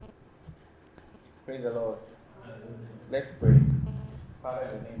Praise the Lord. Let's pray. Father,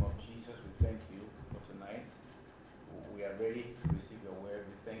 in the name of Jesus, we thank you for tonight. We are ready to receive your word.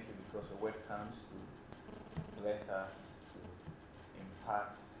 We thank you because your word comes to bless us, to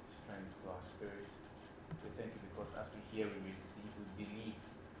impart strength to our spirit. We thank you because as we hear, we receive, we believe,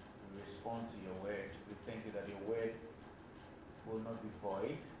 we respond to your word. We thank you that your word will not be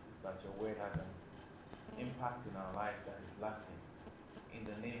void, but your word has an impact in our life that is lasting. In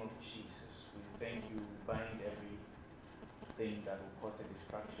the name of Jesus, we thank you. We bind everything that will cause a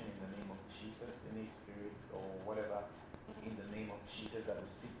distraction in the name of Jesus, any spirit or whatever, in the name of Jesus, that will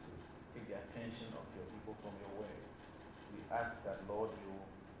seek to take the attention of your people from your word. We ask that, Lord, you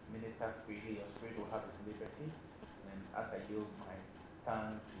minister freely, your spirit will have its liberty, and as I yield my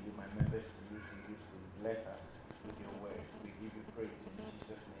tongue to you, my members to you, to use to bless us with your word, we give you praise in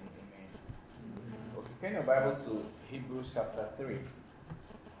Jesus' name, amen. Okay, turn your Bible to Hebrews chapter 3.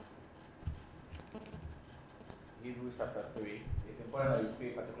 Hebrews chapter 3. It's important that you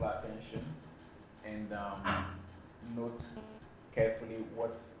pay particular attention and note carefully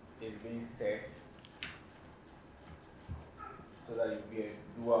what is being said so that you'll be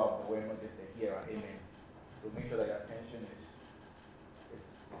a doer of the word, not just a hearer. Amen. So make sure that your attention is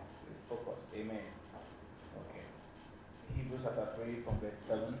focused. Amen. Okay. Hebrews chapter 3 from verse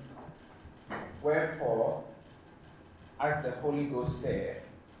 7. Wherefore, as the Holy Ghost said,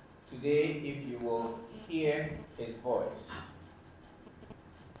 today if you will hear his voice.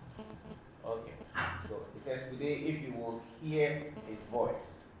 Okay, so it says today if you will hear his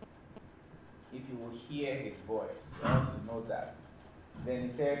voice. If you will hear his voice. I want you to know that. Then he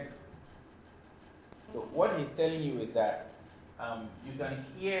said, so what he's telling you is that you can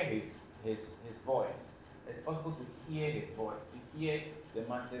hear his voice. It's possible to hear his voice, to hear the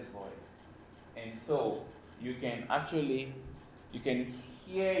master's voice. And so you can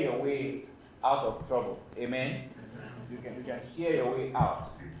hear your way out of trouble. Amen. You can hear your way out.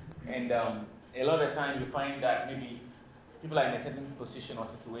 And a lot of times you find that maybe people are in a certain position or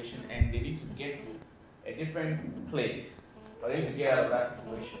situation and they need to get to a different place, or they need to get out of that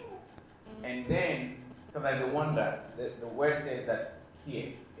situation. And then sometimes they wonder, the word says that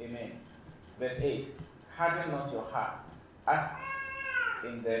here, amen. Verse 8, harden not your heart, as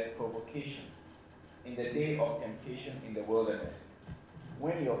in the provocation, in the day of temptation in the wilderness,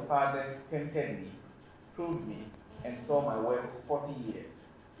 when your fathers tempted me, proved me, and saw my works 40 years.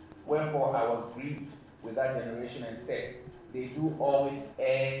 Wherefore I was grieved with that generation and said, they do always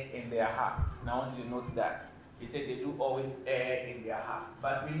err in their heart. Now I want you to note that. He said they do always err in their heart.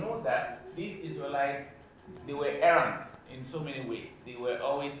 But we know that these Israelites, they were errant in so many ways. They were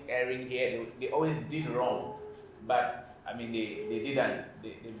always erring here. They always did wrong. But, I mean,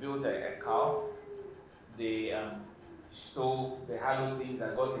 they built a calf. They stole the hallowed things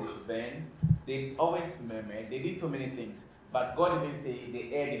that God said they should burn. They always murmured. They did so many things. But God didn't say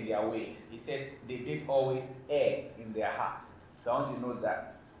they erred in their ways. He said they did always err in their heart. So I want you to know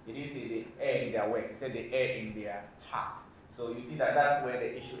that. He didn't say they err in their works. He said they err in their heart. So you see that that's where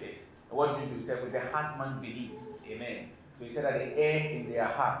the issue is. And what do you do? He said with the heart man believes. Amen. So he said that they err in their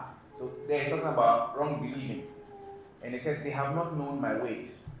heart. So they're talking about wrong believing. And he says they have not known my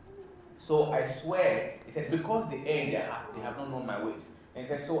ways. So I swear, he said, because they err in their heart, they have not known my ways. And he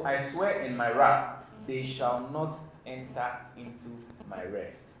says, so I swear in my wrath, they shall not enter into my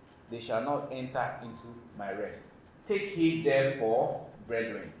rest. They shall not enter into my rest. Take heed, therefore,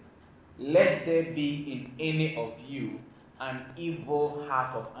 brethren, lest there be in any of you an evil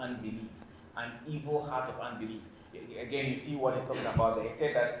heart of unbelief. An evil heart of unbelief. Again, you see what he's talking about there. He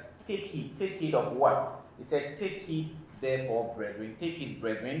said that, take heed. Take heed of what? He said, take heed, therefore, brethren. Take heed,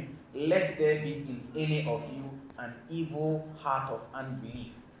 brethren, lest there be in any of you an evil heart of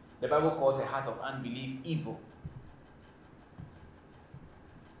unbelief. The Bible calls a heart of unbelief evil.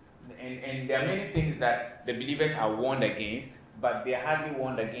 And there are many things that the believers are warned against, but they are hardly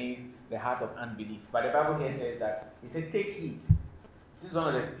warned against the heart of unbelief. But the Bible here says that, he said, take heed. This is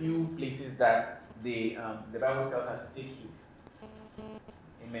one of the few places that the Bible tells us to take heed.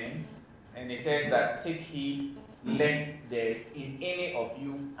 Amen. And it says that, take heed lest there is in any of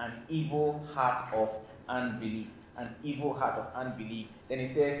you an evil heart of unbelief. An evil heart of unbelief. Then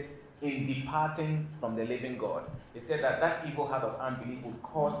it says, in departing from the living God. It said that evil heart of unbelief would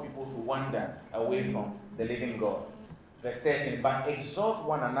cause people to wander away from the living God. Verse 13, but exhort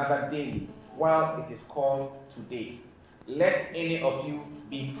one another daily while it is called today, lest any of you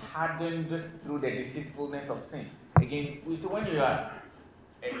be hardened through the deceitfulness of sin. Again, we see when you are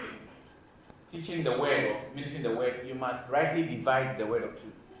teaching the word or ministering the word, you must rightly divide the word of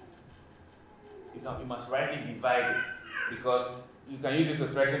truth. You must rightly divide it, because you can use this to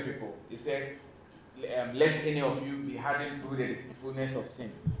threaten people. It says, lest any of you be hardened through the deceitfulness of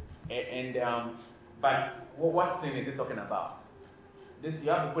sin. But what sin is he talking about? This,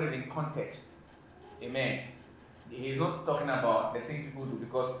 you have to put it in context. Amen. He's not talking about the things people do,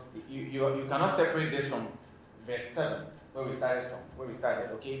 because you cannot separate this from verse 7 where we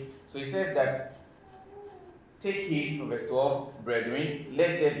started. Okay, so he says that, take heed, from verse 12, brethren,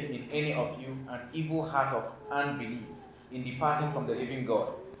 lest there be in any of you an evil heart of unbelief in departing from the living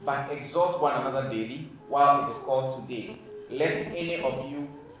God, but exhort one another daily while it is called today, lest any of you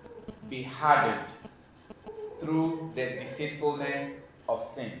be hardened through the deceitfulness of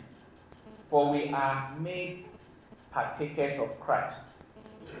sin. For we are made partakers of Christ.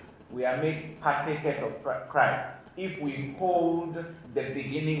 We are made partakers of Christ if we hold the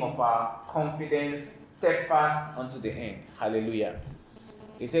beginning of our confidence steadfast unto the end. Hallelujah.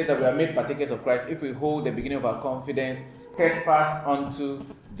 It says that we are made partakers of Christ if we hold the beginning of our confidence steadfast unto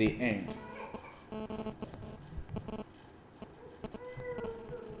the end.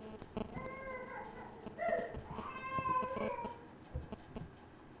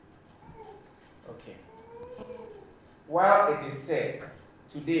 Okay. While it is said,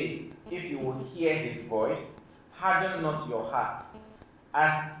 today, if you will hear his voice, harden not your hearts,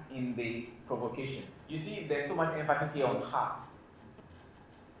 as in the provocation. You see, there's so much emphasis here on heart.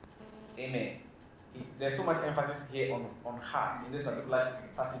 Amen. There's so much emphasis here on heart in this particular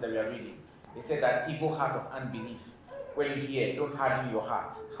passage that we are reading. They said that evil heart of unbelief. When you hear, don't harden your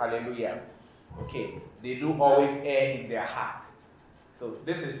heart. Hallelujah. Okay. They do always err in their heart. So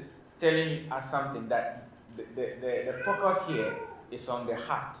this is telling us something, that the focus here is on the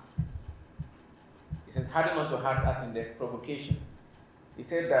heart. It says, harden not your hearts, as in the provocation. He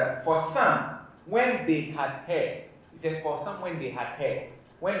said that for some, when they had heard, he said, for some, when they had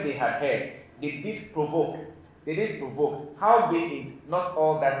heard, they did provoke. They did provoke. Howbeit, not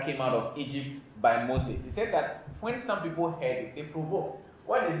all that came out of Egypt by Moses. He said that when some people heard it, they provoked.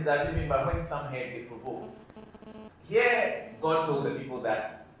 What does it mean by when some heard, they provoked? Here, God told the people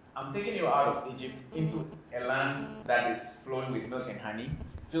that, I'm taking you out of Egypt into a land that is flowing with milk and honey,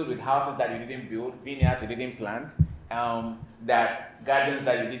 filled with houses that you didn't build, vineyards you didn't plant, that gardens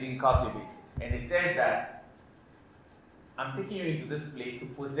that you didn't cultivate. And it says that, I'm taking you into this place to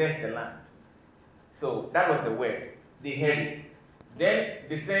possess the land. So that was the word. They heard it. Then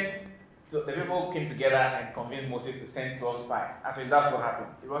the people came together and convinced Moses to send 12 spies. Actually, that's what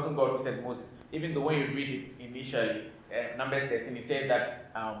happened. It wasn't God who sent Moses. Even though when you read it initially, Numbers 13, it says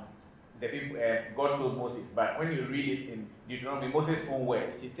that the people, God told Moses. But when you read it in Deuteronomy, Moses' own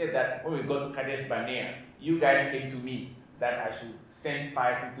words, he said that when we got to Kadesh Barnea, you guys came to me that I should send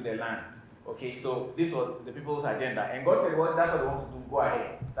spies into the land. Okay, so this was the people's agenda. And God said, well, that's what they want to do, go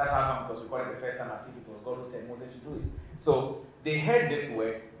ahead. That's how come it was recorded the first time, as if it was God who said Moses should do it. So they heard this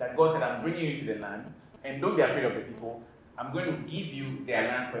word that God said, I'm bringing you into the land, and don't be afraid of the people. I'm going to give you their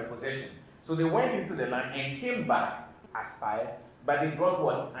land for a possession. So they went into the land and came back as spies, but they brought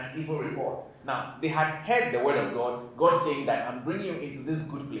what? An evil report. Now, they had heard the word of God, God saying that I'm bringing you into this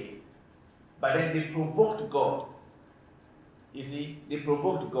good place. But then they provoked God. You see, they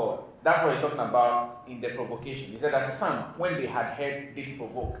provoked God. That's what he's talking about in the provocation. He said that some, when they had heard, did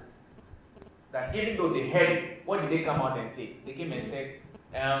provoke. That even though they heard it, what did they come out and say? They came and said,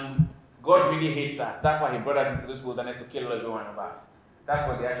 God really hates us. That's why he brought us into this wilderness to kill every one of us. That's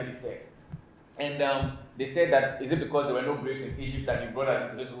what they actually said. And they said that, is it because there were no grapes in Egypt that he brought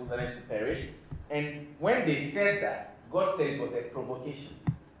us into this wilderness to perish? And when they said that, God said it was a provocation.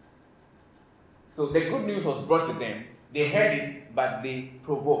 So the good news was brought to them. They heard it, but they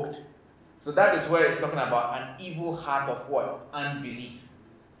provoked. So that is where it's talking about an evil heart of what? Unbelief.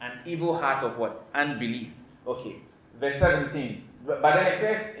 An evil heart of what? Unbelief. Okay. Verse 17. But then it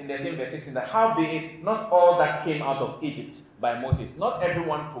says in the same verse 16 that howbeit not all that came out of Egypt by Moses, not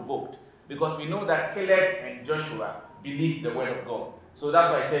everyone provoked. Because we know that Caleb and Joshua believed the word of God. So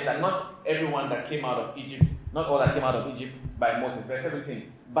that's why it says that not everyone that came out of Egypt, not all that came out of Egypt by Moses. Verse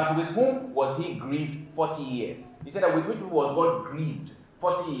 17. But with whom was he grieved 40 years? He said that with which people was God grieved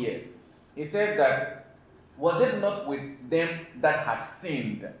 40 years? He says that, was it not with them that had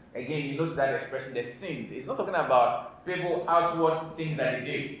sinned? Again, you notice that expression, they sinned. It's not talking about people outward things that they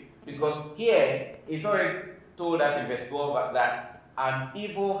did. Because here, it's already told us in verse 12 that an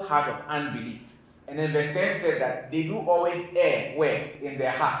evil heart of unbelief. And then verse 10 said that they do always err, where? In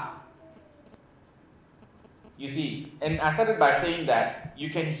their heart. You see, and I started by saying that you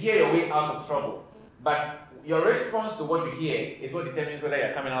can hear your way out of trouble, but your response to what you hear is what determines whether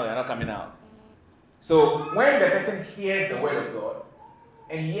you're coming out or you're not coming out. So when the person hears the word of God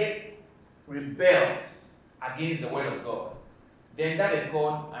and yet rebels against the word of God, then that is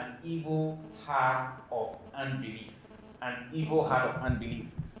called an evil heart of unbelief. An evil heart of unbelief.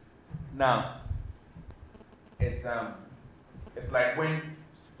 Now, it's like when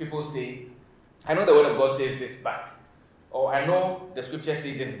people say, I know the word of God says this, but, or I know the scripture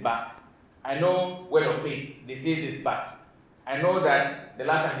says this, but, I know word of faith, they say this, but, I know that the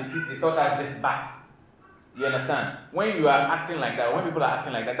last time they taught us this, but. You understand? When you are acting like that, when people are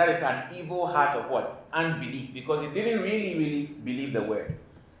acting like that, that is an evil heart of what? Unbelief, because it didn't really believe the word.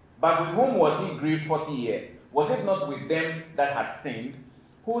 But with whom was he grieved 40 years? Was it not with them that had sinned,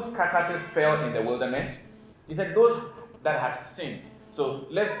 whose carcasses fell in the wilderness? He said, those that had sinned. So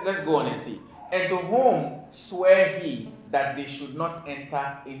let's go on and see. And to whom sware he that they should not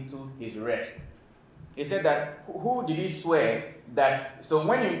enter into his rest? He said that, who did he swear that? So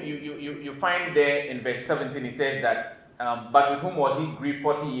when you find there in verse 17, he says that, but with whom was he grieved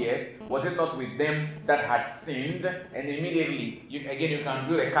 40 years? Was it not with them that had sinned? And immediately, you can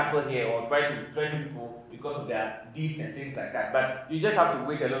build a castle here or try to threaten people because of their deeds and things like that. But you just have to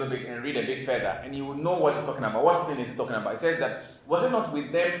wait a little bit and read a bit further, and you will know what he's talking about. What sin is he talking about? It says that, was it not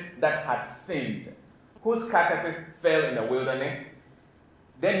with them that had sinned, whose carcasses fell in the wilderness?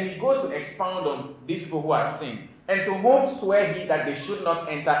 Then he goes to expound on these people who have sinned. And to whom swear he that they should not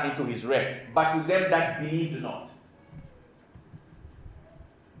enter into his rest, but to them that believed not.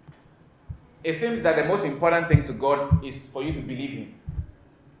 It seems that the most important thing to God is for you to believe him.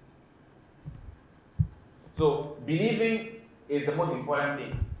 So, believing is the most important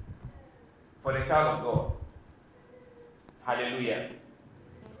thing for the child of God. Hallelujah.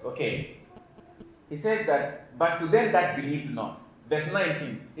 Okay. He says that, but to them that believed not. Verse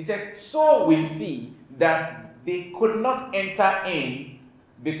 19, he says, so we see that they could not enter in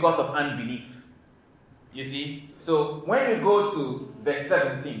because of unbelief. You see? So when you go to verse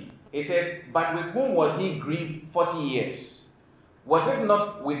 17, it says, but with whom was he grieved 40 years? Was it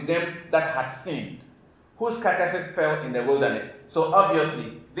not with them that had sinned, whose carcasses fell in the wilderness? So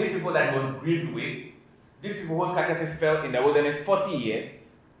obviously, these people that he was grieved with, these people whose carcasses fell in the wilderness 40 years,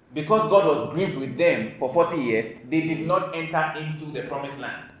 because God was grieved with them for 40 years, they did not enter into the promised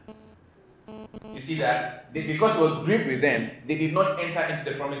land. You see that? Because he was grieved with them, they did not enter into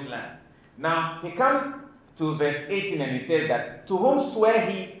the promised land. Now, he comes to verse 18 and he says that, to whom swear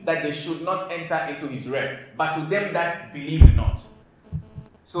he that they should not enter into his rest, but to them that believe not.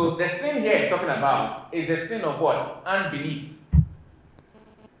 So the sin here he's talking about is the sin of what? Unbelief.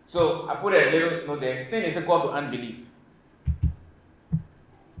 So I put a little note there. Sin is equal to unbelief.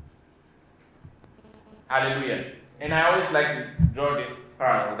 Hallelujah. And I always like to draw this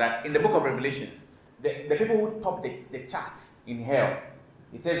parallel that in the book of Revelations, the people who top the charts in hell,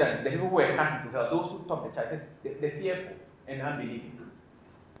 he said that the people who were cast into hell, those who top the charts, they're fearful and unbelieving.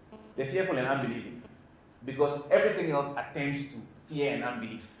 They're fearful and unbelieving. Because everything else attends to fear and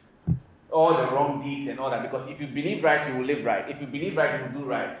unbelief. All the wrong deeds and all that. Because if you believe right, you will live right. If you believe right, you will do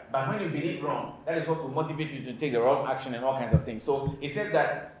right. But when you believe wrong, that is what will motivate you to take the wrong action and all kinds of things. So he said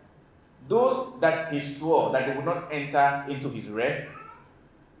that those that he swore that they would not enter into his rest,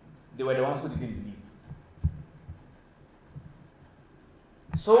 they were the ones who didn't believe.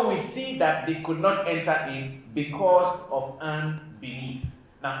 So we see that they could not enter in because of unbelief.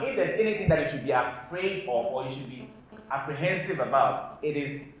 Now, if there's anything that you should be afraid of or you should be apprehensive about, it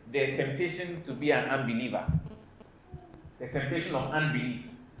is the temptation to be an unbeliever. The temptation of unbelief.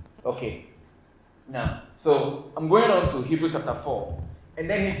 Okay. Now, so I'm going on to Hebrews chapter 4. And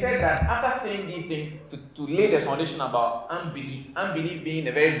then he said that after saying these things, to lay the foundation about unbelief being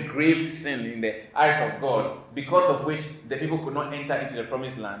a very grave sin in the eyes of God, because of which the people could not enter into the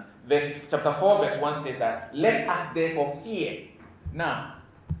promised land. Chapter 4, verse 1 says that, let us therefore fear. Now,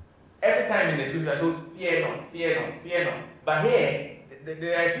 every time in the scripture we are told, fear not, fear not, fear not. But here,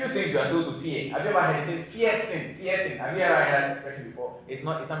 there are a few things you are told to fear. Have you ever heard it say, fear sin, fear sin? Have you ever heard that expression before? It's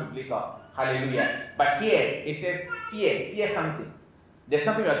not biblical. Hallelujah. But here, it says, fear something. There's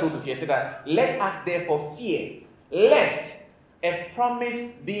something we are told to fear. Say that, let us therefore fear, lest a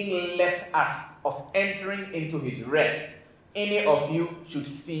promise being left us of entering into his rest, any of you should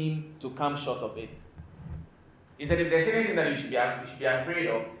seem to come short of it. He said, if there's anything that you should be afraid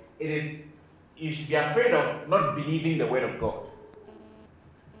of, it is you should be afraid of not believing the word of God.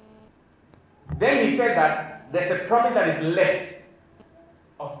 Then he said that there's a promise that is left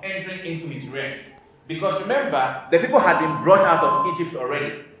of entering into his rest. Because remember, the people had been brought out of Egypt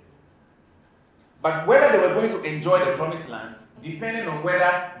already. But whether they were going to enjoy the promised land depended on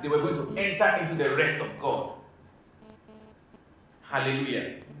whether they were going to enter into the rest of God.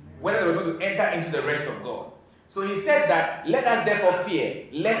 Hallelujah. Whether they were going to enter into the rest of God. So he said that, let us therefore fear,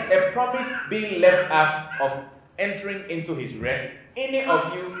 lest a promise being left us of entering into his rest, any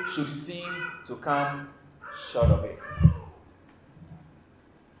of you should seem to come short of it.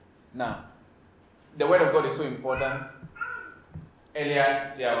 Now, the word of God is so important.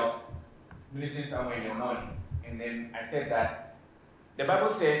 Earlier, I was ministering somewhere in the morning, and then I said that the Bible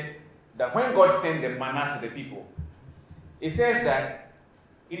says that when God sent the manna to the people, it says that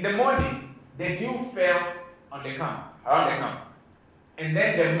in the morning, the dew fell on the camp, around the camp, and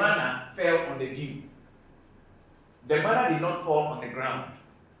then the manna fell on the dew. The manna did not fall on the ground.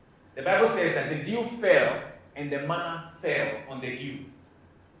 The Bible says that the dew fell and the manna fell on the dew.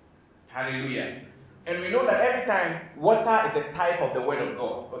 Hallelujah. And we know that every time water is a type of the word of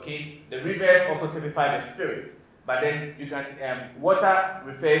God, okay? The rivers also typify the spirit. But then you can, water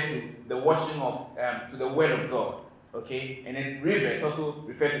refers to the washing of, to the word of God, okay? And then rivers also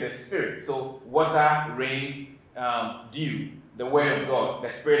refer to the spirit. So water, rain, dew, the word of God, the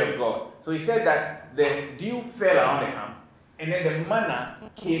spirit of God. So he said that the dew fell around the camp, and then the manna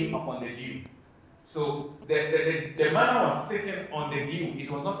came upon the dew. So the manna was sitting on the dew.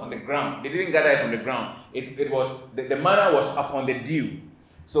 It was not on the ground. They didn't gather it from the ground. It was the manna was upon the dew.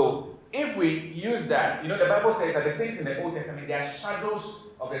 So if we use that, the Bible says that the things in the Old Testament, they are shadows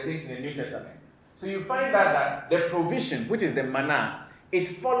of the things in the New Testament. So you find that the provision, which is the manna, it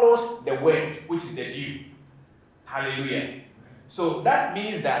follows the word, which is the dew. Hallelujah. So that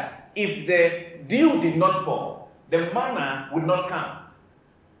means that if the dew did not fall, the manna would not come.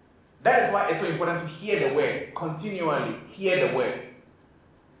 That is why it's so important to hear the word, continually hear the word.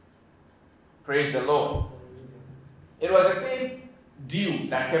 Praise the Lord. It was the same dew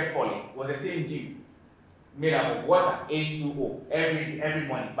that kept falling. It was the same dew made up of water, H2O, every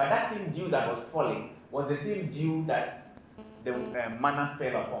morning. But that same dew that was falling was the same dew that the manna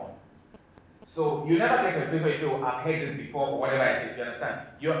fell upon. So you never get to a place where you say, "Oh, I've heard this before," or whatever it is. You understand?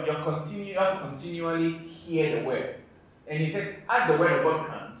 You have to continually hear the word. And he says, as the word of God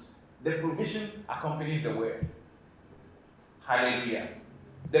comes, the provision accompanies the word. Hallelujah.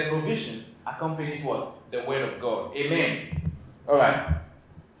 The provision accompanies what? The word of God. Amen. All right.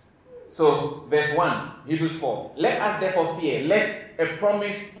 So, verse 1, Hebrews 4. Let us therefore fear, lest a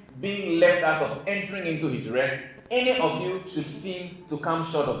promise being left us of entering into his rest, any of you should seem to come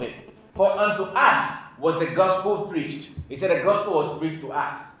short of it. For unto us was the gospel preached. He said the gospel was preached to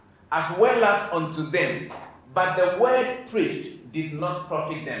us, as well as unto them. But the word preached did not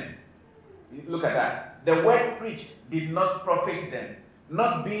profit them. Look at that. The word preached did not profit them,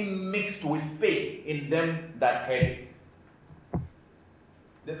 not being mixed with faith in them that heard it.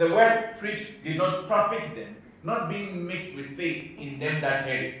 The word preached did not profit them, not being mixed with faith in them that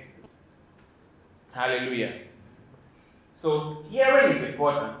heard it. Hallelujah. So hearing is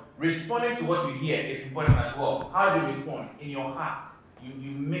important. Responding to what you hear is important as well. How do you respond? In your heart.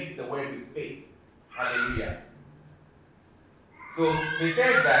 You mix the word with faith. Hallelujah. So he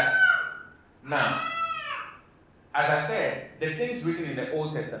says that now, as I said, the things written in the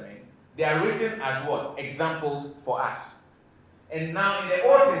Old Testament, they are written as what? Examples for us. And now in the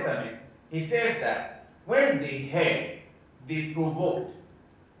Old Testament, he says that when they heard, they provoked.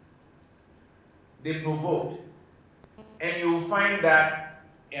 They provoked. And you will find that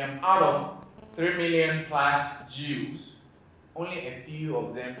out of 3 million plus Jews, only a few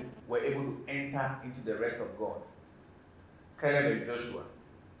of them were able to enter into the rest of God. Caleb and Joshua.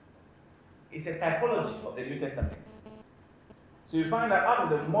 It's a typology of the New Testament. So you find that out of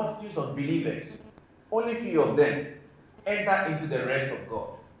the multitudes of believers, only few of them enter into the rest of God.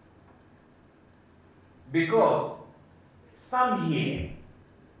 Because some hear,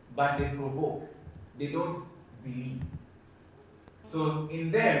 but they provoke. They don't believe. So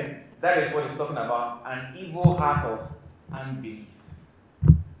in them, that is what it's talking about, an evil heart of unbelief.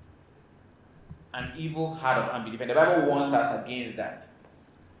 An evil heart of unbelief. And the Bible warns us against that.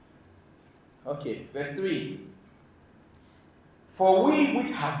 Okay, verse 3. For we which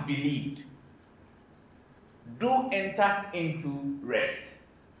have believed do enter into rest.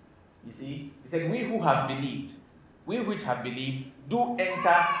 You see, he said, we who have believed, we which have believed, do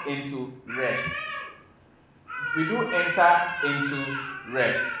enter into rest. We do enter into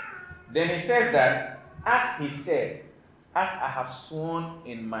rest. Then he says that, as he said, as I have sworn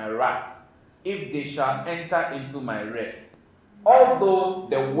in my wrath, if they shall enter into my rest, although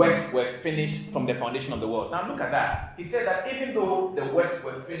the works were finished from the foundation of the world. Now look at that. He said that even though the works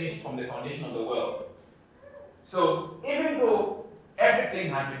were finished from the foundation of the world, so even though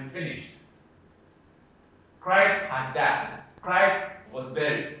everything has been finished, Christ has died, Christ was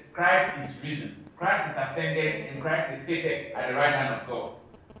buried, Christ is risen, Christ is ascended, and Christ is seated at the right hand of God.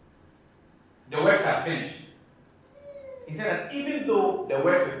 The works are finished. He said that even though the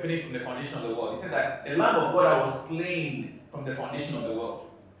works were finished from the foundation of the world, he said that the Lamb of God that was slain from the foundation of the world.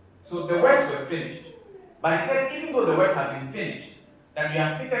 So the works were finished. But he said, even though the works have been finished, that we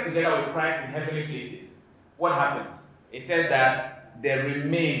are seated together with Christ in heavenly places, what happens? He said that there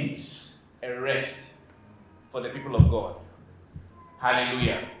remains a rest for the people of God.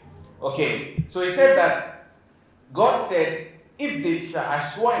 Hallelujah. Okay, so he said that God said, if they shall, I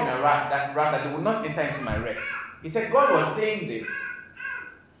swore in a wrath that they will not enter into my rest. He said God was saying this.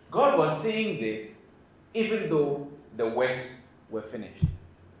 God was saying this even though the works were finished.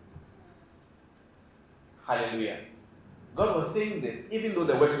 Hallelujah. God was saying this even though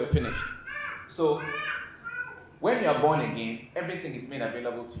the works were finished. So, when you are born again, everything is made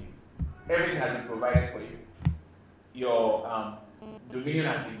available to you. Everything has been provided for you. Your dominion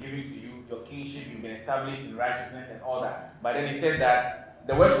has been given to you. Your kingship, you've been established in righteousness and all that. But then he said that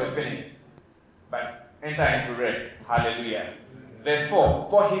the works were finished. But enter into rest. Hallelujah. Verse 4.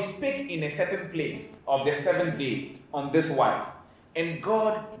 For he spake in a certain place of the seventh day on this wise. And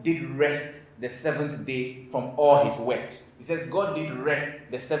God did rest the seventh day from all his works. He says God did rest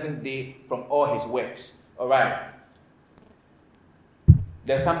the seventh day from all his works. Alright.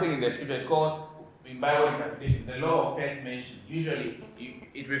 There's something in the scriptures called, in Bible interpretation, the law of first mention. Usually,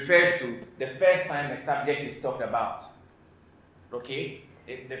 it refers to the first time a subject is talked about. Okay?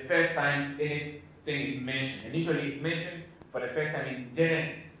 The first time anything is mentioned. And usually it's mentioned for the first time in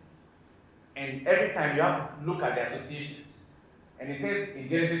Genesis. And every time you have to look at the associations. And it says in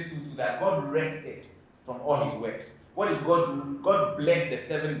Genesis 2:2 that God rested from all his works. What did God do? God blessed the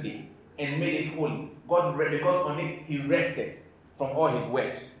seventh day and made it holy. Because on it he rested from all his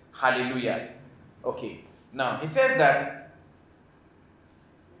works. Hallelujah. Okay. Now, he says that,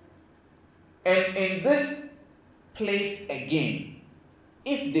 and in this place again,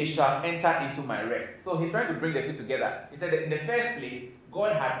 if they shall enter into my rest. So he's trying to bring the two together. He said that in the first place,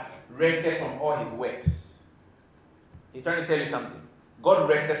 God had rested from all his works. He's trying to tell you something. God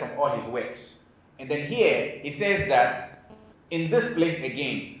rested from all his works. And then here, he says that in this place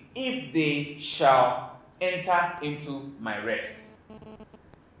again, if they shall enter into my rest.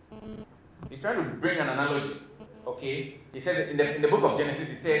 He's trying to bring an analogy. Okay? He said in the book of Genesis,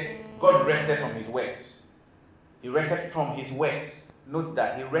 he said, God rested from his works. He rested from his works. Note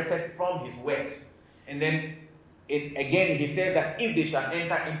that. He rested from his works. And then, again, he says that if they shall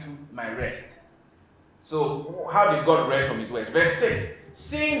enter into my rest. So, how did God rest from his works? Verse 6.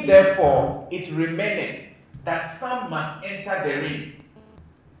 Seeing therefore it remaineth that some must enter therein,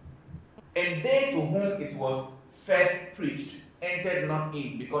 and they to whom it was first preached entered not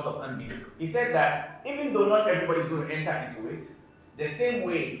in because of unbelief. He said that even though not everybody is going to enter into it, the same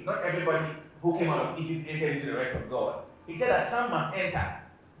way not everybody who came out of Egypt entered into the rest of God. He said that some must enter.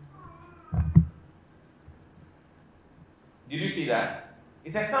 Did you see that?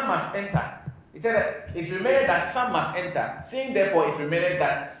 He said some must enter. He said that it remained that some must enter. Seeing therefore it remained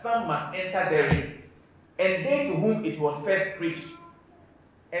that some must enter therein. And they to whom it was first preached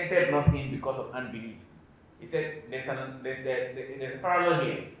entered not in because of unbelief. He said there's a parallel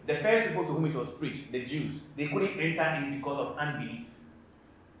here. The first people to whom it was preached, the Jews, they couldn't enter in because of unbelief.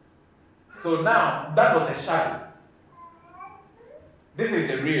 So now, that was a shadow. This is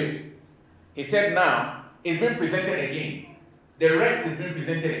the real. He said now, it's been presented again. The rest is being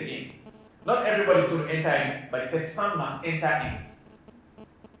presented again. Not everybody is going to enter in, but it says some must enter in.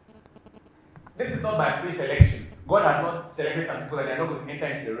 This is not by pre-selection. God has not selected some people that they are not going to enter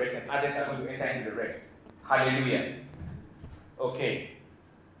into the rest and others are going to enter into the rest. Hallelujah. Okay.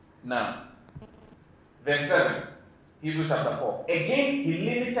 Now, verse 7, Hebrews chapter 4. Again, he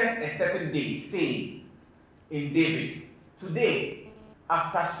limited a certain day, saying in David, today,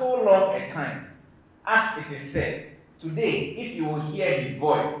 after so long a time, as it is said, today, if you will hear his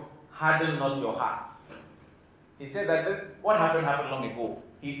voice, harden not your hearts. He said that what happened long ago.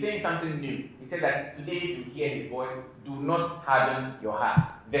 He's saying something new. He said that today, if you hear his voice, do not harden your heart.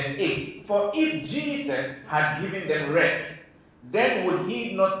 Verse 8. For if Jesus had given them rest, then would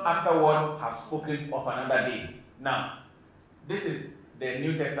he not afterward have spoken of another day? Now, this is the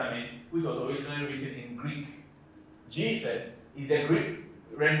New Testament, which was originally written in Greek. Jesus is a Greek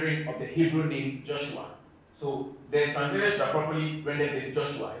rendering of the Hebrew name Joshua. So the translation should have properly rendered this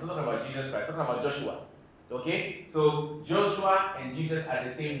Joshua. It's not talking about Jesus Christ, it's talking about Joshua. Okay? So Joshua and Jesus are the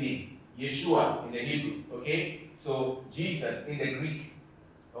same name. Yeshua in the Hebrew. Okay? So Jesus in the Greek.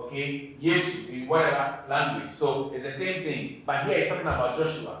 Okay? Yesu in whatever language. So it's the same thing. But here he's talking about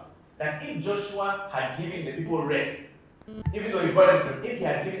Joshua. That if Joshua had given the people rest, even though he brought them to, if he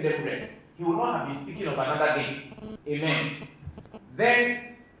had given them rest, he would not have been speaking of another day. Amen.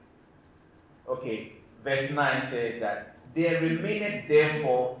 Then, okay, verse 9 says that there remaineth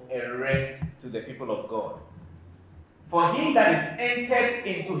therefore a rest to the people of God. For he that is entered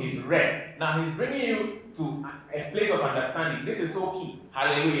into his rest. Now he's bringing you to a place of understanding. This is so key.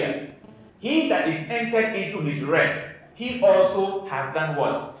 Hallelujah. He that is entered into his rest, he also has done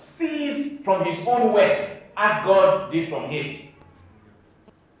what? Ceased from his own works, as God did from his.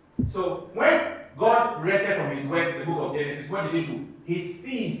 So when God rested from his works in the book of Genesis, what did he do? He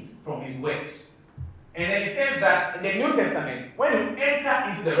ceased from his works. And then it says that in the New Testament, when you enter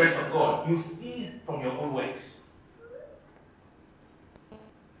into the rest of God, you cease from your own works.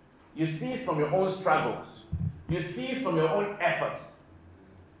 You cease from your own struggles. You cease from your own efforts.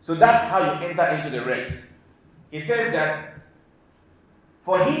 So that's how you enter into the rest. He says that,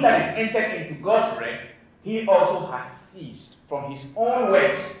 for he that is entered into God's rest, he also has ceased from his own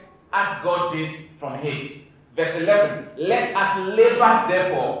works, as God did from his. Verse 11, let us labor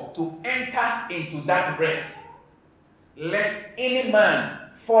therefore to enter into that rest, lest any man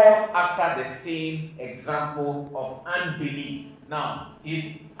fall after the same example of unbelief. Now,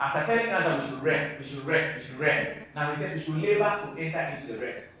 he's after telling us that we should rest, we should rest, we should rest. Now he says we should labor to enter into the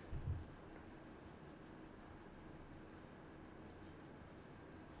rest.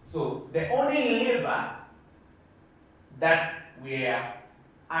 So the only labor that we are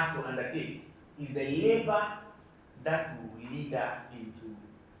asked to undertake is the labor that will lead us into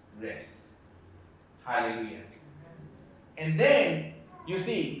rest. Hallelujah. And then, you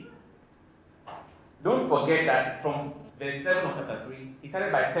see, don't forget that from verse 7 of chapter 3, he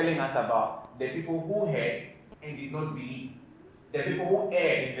started by telling us about the people who heard and did not believe. The people who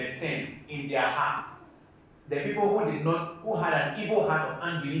erred in verse 10 in their hearts. The people who had an evil heart of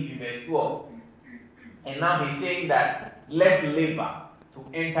unbelief in verse 12. And now he's saying that let's labor to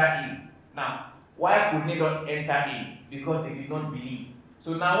enter in. Now, why could they not enter in? Because they did not believe.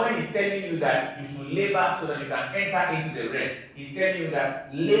 So now when he's telling you that you should labor so that you can enter into the rest, he's telling you that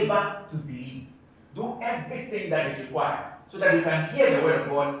labor to believe. Do everything that is required so that you can hear the word of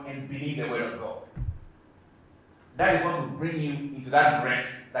God and believe the word of God. That is what will bring you into that rest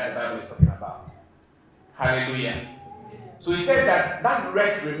that the Bible is talking about. Hallelujah. So he said that that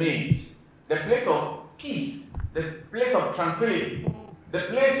rest remains the place of peace, the place of tranquility, the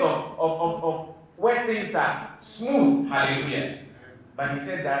place of where things are smooth. Hallelujah. But he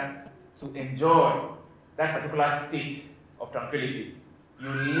said that to enjoy that particular state of tranquility, you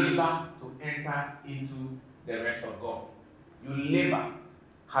labor to enter into the rest of God. You labor.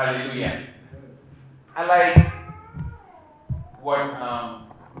 Hallelujah. I like what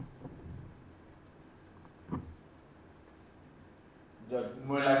George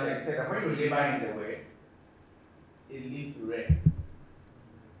Mueller said that when you labor in the way, it leads to rest.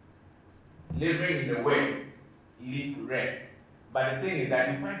 Laboring in the way leads to rest. But the thing is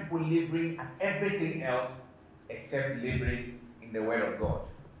that you find people laboring at everything else except laboring in the word of God.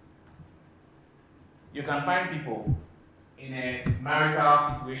 You can find people in a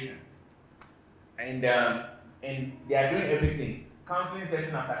marital situation and they are doing everything. Counseling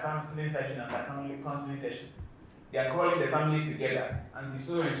session after counseling session after counseling session. They are calling the families together and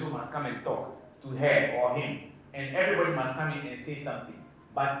so and so must come and talk to her or him. And everybody must come in and say something.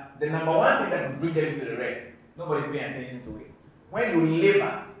 But the number one thing that will bring them to the rest, nobody's paying attention to it. When you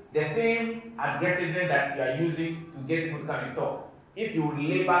labor, the same aggressiveness that you are using to get people to come and talk, if you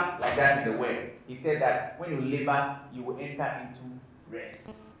labor like that in the word, he said that when you labor, you will enter into rest.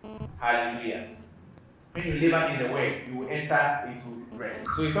 Hallelujah. When you labor in the word, you will enter into rest.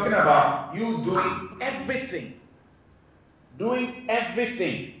 So he's talking about you doing everything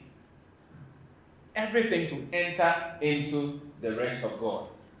to enter into the rest of God.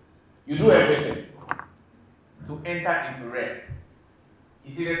 You do everything to enter into rest.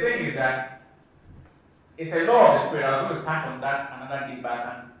 You see, the thing is that it's a law of the Spirit. I was going to touch on that another day back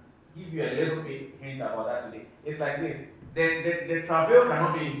and give you a little bit hint about that today. It's like this. The travel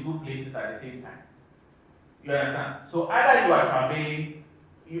cannot be in two places at the same time. You understand? So either you are traveling,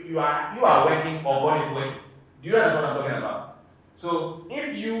 you are working, or God is working. Do you understand what I'm talking about? So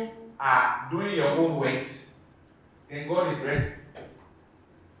if you are doing your own works, then God is resting.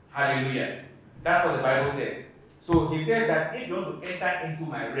 Hallelujah. That's what the Bible says. So he said that if you want to enter into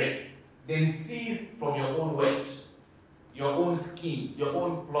my rest, then cease from your own works, your own schemes, your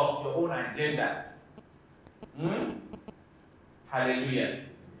own plots, your own agenda. Hallelujah.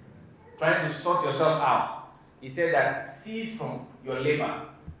 Trying to sort yourself out. He said that cease from your labor.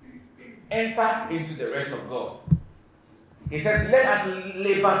 Enter into the rest of God. He says, let us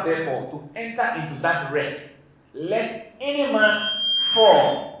labor therefore to enter into that rest, lest any man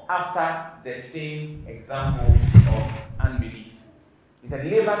fall after the same example of unbelief. He said,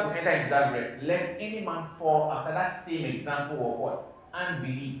 labor to enter into that rest, lest any man fall after that same example of what?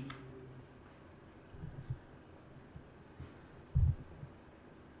 Unbelief.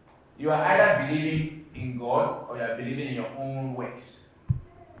 You are either believing in God or you are believing in your own works.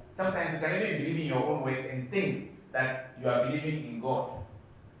 Sometimes you can even believe in your own works and think that you are believing in God.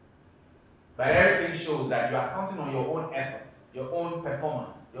 But everything shows that you are counting on your own efforts, your own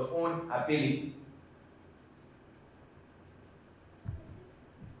performance, your own ability.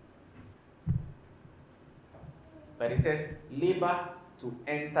 But it says, labor to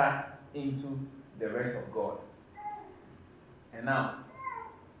enter into the rest of God. And now,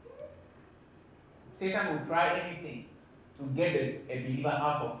 Satan will try anything to get a believer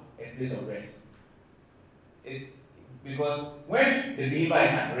out of a place of rest. It's because when the believer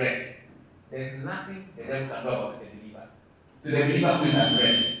is at rest, there's nothing the devil can do about the believer. To the believer who is at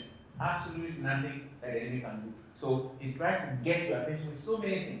rest, absolutely nothing that the enemy can do. So he tries to get your attention with so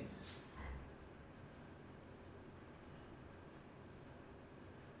many things.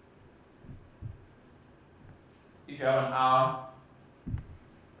 If you have an hour,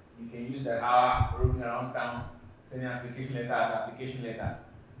 you can use that hour roaming around town, sending application letter after application letter.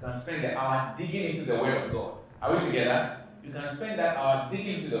 You can spend the hour digging into the Word of God. Are we together? You can spend that hour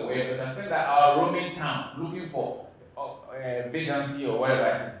digging into the Word. You can spend that hour roaming town, looking for vacancy or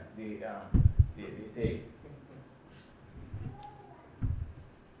whatever it is they say.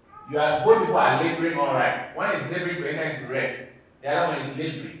 Both people are laboring all right. One is laboring to enter into rest. The other one is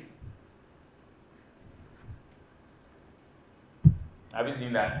laboring. Have you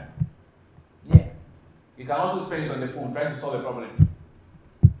seen that? Yeah. You can also spend it on the phone trying to solve a problem.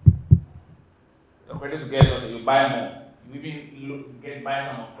 Your credit together, so you buy more. You even buy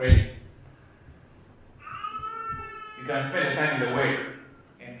some of credit. You can spend the time in the Word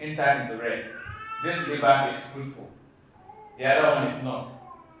and enter into rest. This labor is fruitful. The other one is not.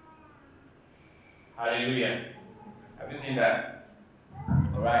 Hallelujah. Have you seen that?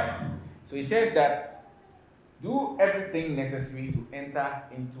 Alright. So he says that do everything necessary to enter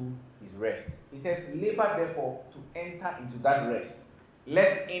into his rest. He says, labor therefore to enter into that rest,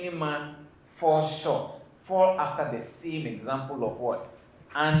 lest any man fall short, fall after the same example of what?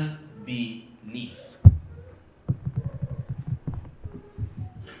 Unbelief.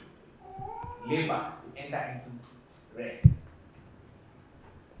 Labor to enter into rest.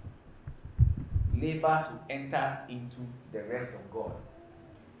 Labor to enter into the rest of God.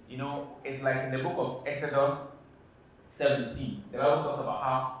 You know, it's like in the book of Exodus 17, the Bible talks about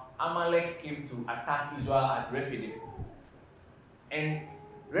how Amalek came to attack Israel at Rephidim. And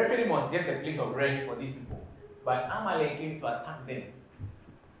Rephidim was just a place of rest for these people. But Amalek came to attack them.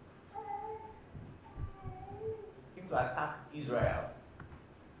 Came to attack Israel.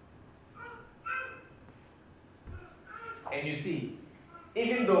 And you see,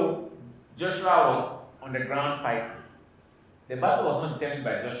 even though Joshua was on the ground fighting, the battle was not determined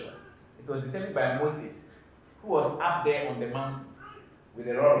by Joshua. It was determined by Moses, who was up there on the mountain with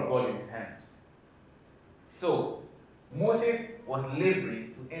the rod of God in his hand. So, Moses was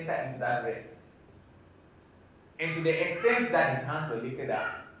laboring to enter into that rest. And to the extent that his hands were lifted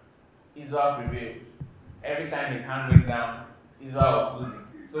up, Israel prevailed. Every time his hand went down, Israel was losing.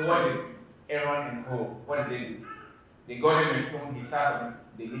 So what did Aaron and Hur, what did they do? They got him a stone, he sat on it,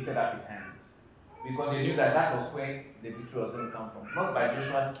 they lifted up his hands. Because they knew that that was where the victory was going to come from. Not by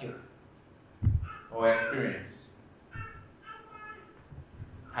Joshua's skill or experience.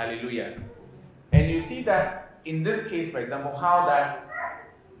 Hallelujah. And you see that in this case, for example, how that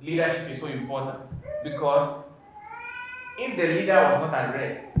leadership is so important. Because if the leader was not at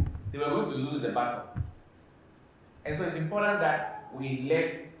rest, they were going to lose the battle. And so it's important that we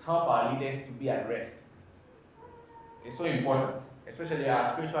help our leaders to be at rest. It's so important, especially our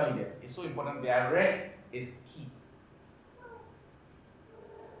spiritual leaders. It's so important. Their rest is key.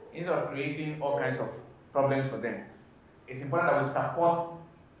 Instead of creating all kinds of problems for them, it's important that we support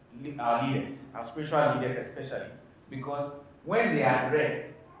our leaders, our spiritual leaders especially, because when they are at rest,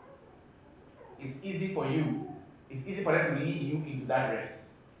 it's easy for them to lead you into that rest.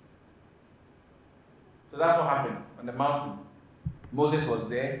 So that's what happened on the mountain. Moses was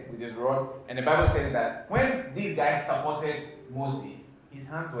there with his rod, and the Bible says that when these guys supported Moses, his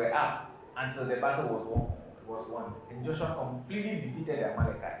hands were up until the battle was won. And Joshua completely defeated the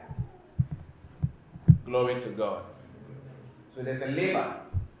Amalekites. Glory to God. So there's a labor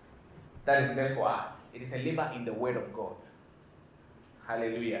that is left for us. It is a labor in the Word of God.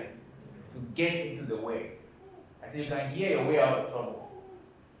 Hallelujah. To get into the Word. I say you can hear your way out of trouble.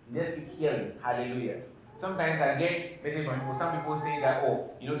 You just keep hearing. Hallelujah. Sometimes I get messages from people. Some people say that,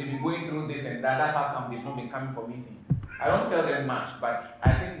 they've been going through this and that. That's how come they've not been coming for meetings. I don't tell them much, but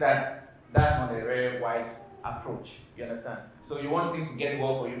I think that that's not a very wise approach. You understand? So you want things to get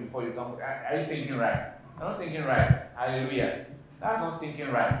well for you before you come. Are you thinking right? I'm not thinking right. Hallelujah. That's not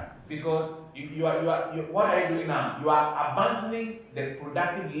thinking right. Because what are you doing now? You are abandoning the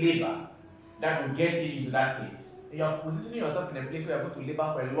productive labor that will get you into that place. You are positioning yourself in a place where you are going to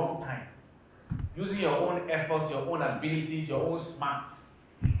labor for a long time. Using your own efforts, your own abilities, your own smarts.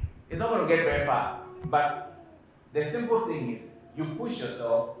 It's not going to get very far. But the simple thing is, you push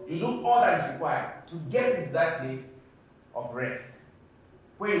yourself, you do all that is required to get into that place of rest,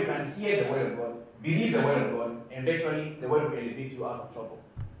 where you can hear the word of God, believe the word of God, and eventually the word will elevate you out of trouble.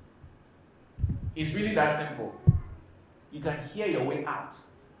 It's really that simple. You can hear your way out.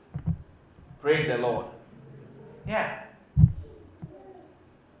 Praise the Lord. Yeah.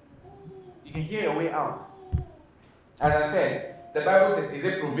 You can hear your way out. As I said, the Bible says, is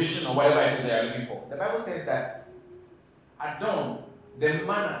it provision or whatever it is they are looking for? The Bible says that at dawn, the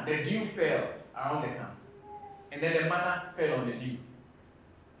manna, the dew fell around the camp. And then the manna fell on the dew.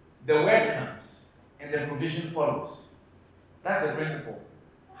 The word comes, and the provision follows. That's the principle.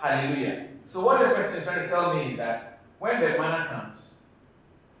 Hallelujah. So what this person is trying to tell me is that when the manna comes,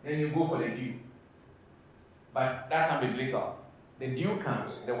 then you go for the dew. But that's not biblical. The dew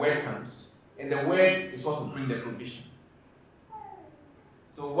comes, the word comes, and the word is what will bring the provision.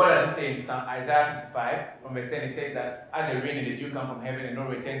 So what does it say in Isaiah 55, from verse 10? It says that as the rain and the dew come from heaven and no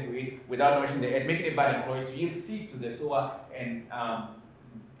return to it without nourishing the earth, making it bad and flourish, to yield seed to the sower and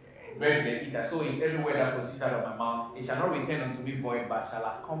bread to the eater. So is every word that proceeds out of my mouth. It shall not return unto me void, but shall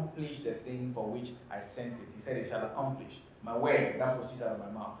accomplish the thing for which I sent it. He said it shall accomplish. My word that proceeds out of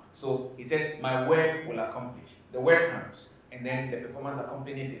my mouth. So he said, my word will accomplish. The word comes, and then the performance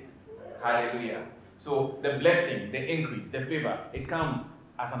accompanies it. Hallelujah. So the blessing, the increase, the favor, it comes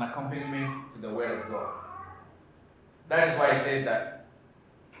as an accompaniment to the word of God. That is why it says that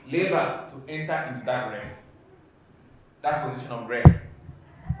labor to enter into that rest, that position of rest,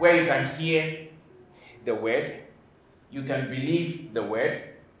 where you can hear the word, you can believe the word,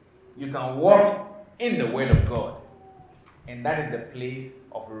 you can walk in the word of God. And that is the place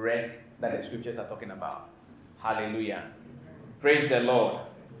of rest that the scriptures are talking about. Hallelujah. Praise the Lord.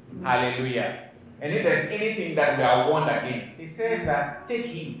 Hallelujah. And if there's anything that we are warned against, it says that, take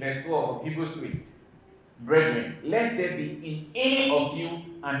heed, verse 12 of Hebrews 3. Brethren, lest there be in any of you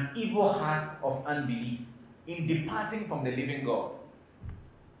an evil heart of unbelief in departing from the living God.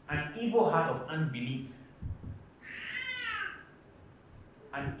 An evil heart of unbelief.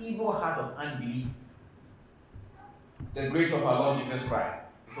 An evil heart of unbelief. The grace of our Lord Jesus Christ.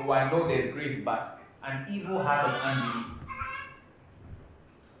 So I know there's grace, but an evil heart of unbelief.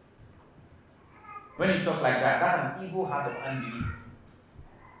 When you talk like that, that's an evil heart of unbelief.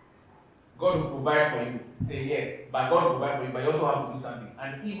 God will provide for you. Say yes, but God will provide for you, but you also have to do something.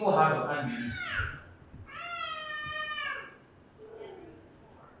 An evil heart of unbelief.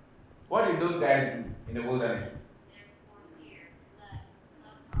 What did those guys do in the wilderness?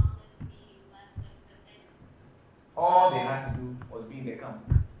 All they had to do was be in the camp.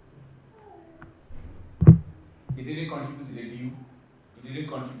 They didn't contribute to the dew. They didn't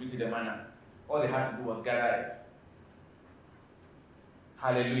contribute to the manna. All they had to do was gather it.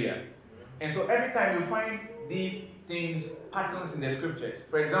 Hallelujah. And so every time you find these things, patterns in the scriptures,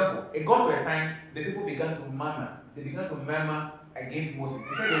 for example, it got to a time the people began to murmur. They began to murmur against Moses.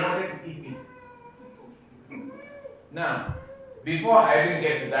 They said they wanted to eat meat. Now, before I even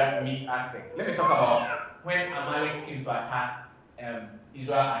get to that meat aspect, let me talk about when Amalek came to attack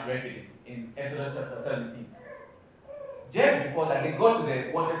Israel at Rephidim in Exodus chapter 17. Just before that, they got to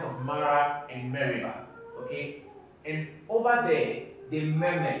the waters of Marah and Meribah. Okay? And over there, they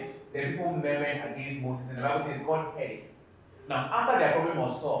murmured. The people murmured against Moses. And the Bible says God heard it. Now, after their problem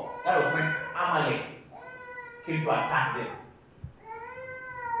was solved, that was when Amalek came to attack them.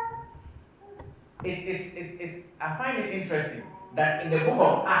 I find it interesting that in the book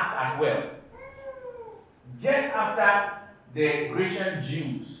of Acts as well, just after the Grecian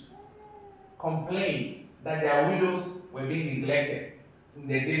Jews complained that their widows were being neglected in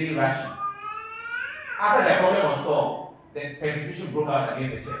their daily ration, after their problem was solved, then persecution broke out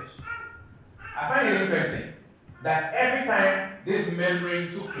against the church. I find it interesting that every time this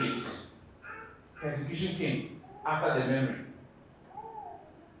murmuring took place, persecution came after the murmuring.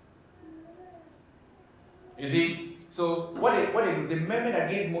 You see? So what they murmured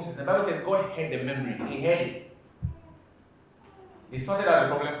against Moses, the Bible says God heard the murmuring. He heard it. He sorted out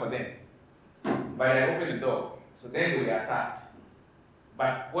the problem for them. But they opened the door. So then they were attacked.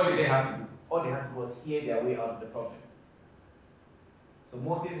 But what did they have to do? All they had to do was hear their way out of the problem. So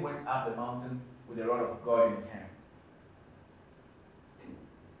Moses went up the mountain with the rod of God in his hand.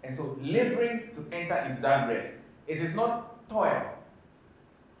 And so laboring to enter into that rest, it is not toil.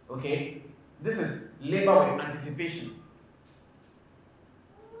 Okay? This is labor with anticipation.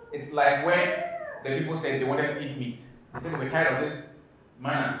 It's like when the people said they wanted to eat meat. They said they were tired of this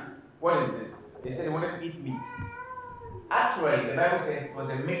manna. What is this? They said they wanted to eat meat. Actually, the Bible says it was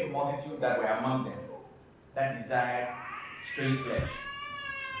the mixed multitude that were among them that desired strange flesh.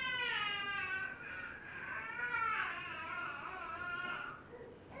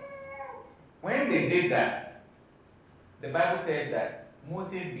 When they did that, the Bible says that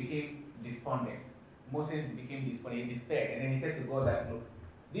Moses became despondent. Moses became despondent, he despaired, and then he said to God that, look,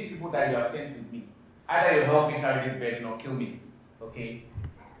 these people that you have sent with me, either you help me carry this burden or kill me. Okay?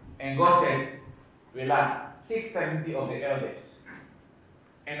 And God said, relax, take 70 of the elders,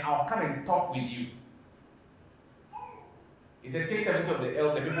 and I'll come and talk with you. He said, take 70 of the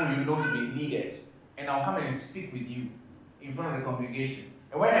elders, the people you know to be leaders, and I'll come and speak with you in front of the congregation.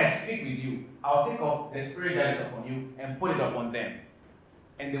 And when I speak with you, I'll take off the spirit that is upon you and put it upon them.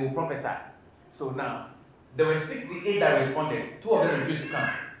 And they will prophesy. So now, there were 68 that responded. 2 of them refused to come.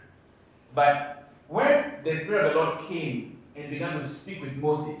 But when the Spirit of the Lord came and began to speak with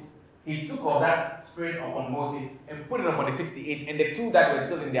Moses, he took of that spirit upon Moses and put it upon the 68. And the 2 that were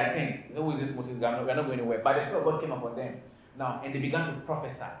still in their tents, who is this Moses? We are not going anywhere. But the Spirit of God came upon them. Now, and they began to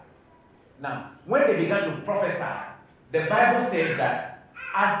prophesy. Now, when they began to prophesy, the Bible says that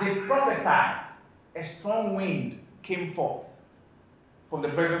as they prophesied, a strong wind came forth from the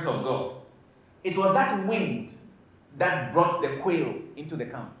presence of God. It was that wind that brought the quail into the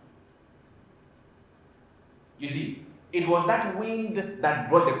camp. You see, it was that wind that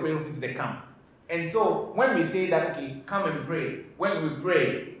brought the quails into the camp. And so, when we say that, okay, come and pray, when we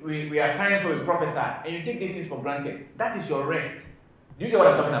pray, we have times where we prophesy, and you take these things for granted. That is your rest. Do you get what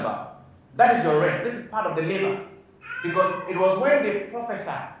I'm talking about? That is your rest. This is part of the labor. Because it was when they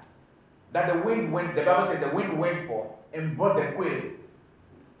prophesied that the wind went, the Bible said the wind went forth and brought the quail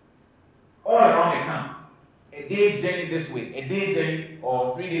all around the camp. A day's journey this way, a day's journey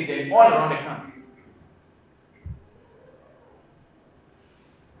or 3 days journey, all around the camp.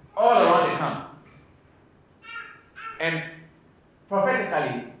 All around the camp. And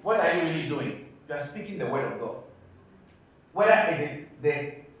prophetically, what are you really doing? You are speaking the word of God. Whether it is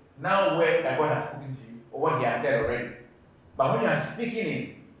the now word that God has spoken to you or what he has said already. But when you are speaking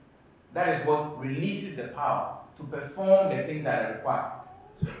it, that is what releases the power to perform the things that are required.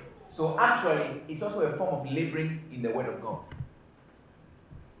 So actually, it's also a form of laboring in the word of God.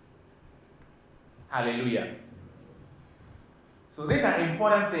 Hallelujah. So these are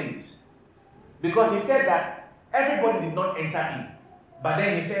important things. Because he said that everybody did not enter in. But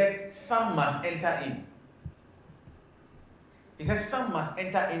then he says some must enter in. He says some must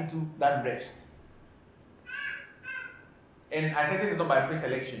enter into that rest. And I said this is not by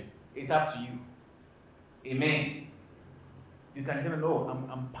pre-selection. It's up to you. Amen. You can say, no,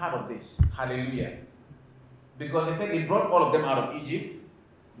 I'm part of this. Hallelujah. Because he said they brought all of them out of Egypt,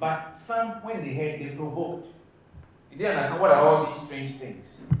 but some, when they heard, they provoked. They didn't understand what are all these strange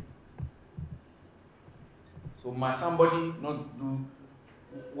things. So must somebody not do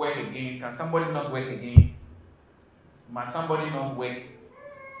work again? Can somebody not work again? Must somebody not work?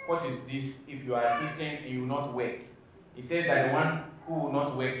 What is this if you are a Christian and you will not work? He says that the one who will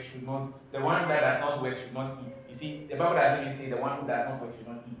not work should not, the one that does not work should not eat. You see, the Bible doesn't even say the one who does not work should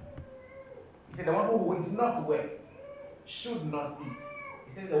not eat. He said the one who would not work should not eat.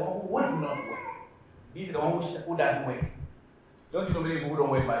 He said the one who would not work. This is the one who doesn't work. Don't you know many people who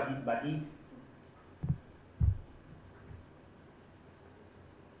don't work but eat?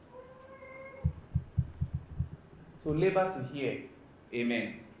 So labor to hear.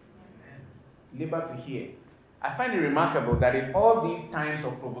 Amen. Labor to hear. I find it remarkable that in all these times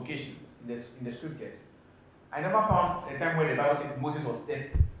of provocation in the scriptures, I never found a time where the Bible says Moses was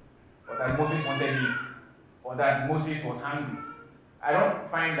thirsty, or that Moses wanted meat, or that Moses was hungry. I don't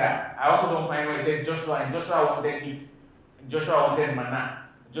find that. I also don't find where it says Joshua, and Joshua wanted meat, and Joshua wanted manna.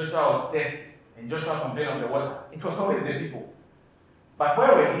 Joshua was thirsty, and Joshua complained of the water. It was always the people. But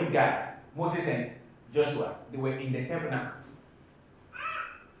where were these guys? Moses and Joshua. They were in the tabernacle.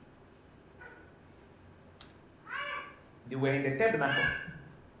 They were in the tabernacle.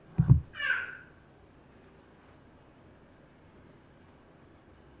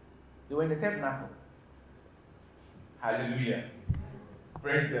 They were in the tabernacle. Hallelujah.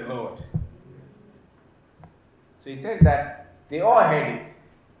 Praise the Lord. So he says that they all heard it.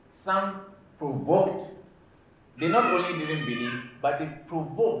 Some provoked. They not only didn't believe, but they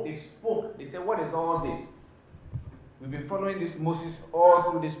provoked, they spoke. They said, what is all this? We've been following this Moses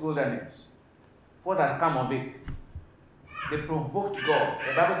all through this wilderness. What has come of it? They provoked God.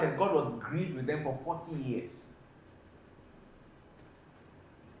 The Bible says God was grieved with them for 40 years.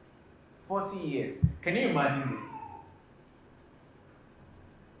 40 years. Can you imagine this?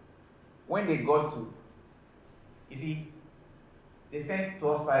 When they got to, you see, they sent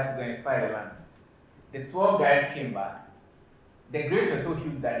 12 spies to go and spy the land. The 12 guys came back. The grapes were so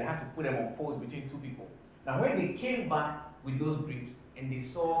huge that they had to put them on poles between two people. Now, when they came back with those grapes and they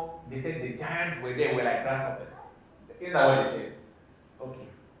said the giants were there, were like grasshoppers. Isn't that what they said? Okay.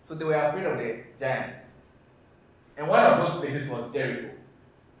 So they were afraid of the giants. And one of those places was Jericho.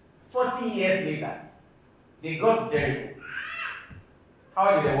 40 years later, they got to Jericho.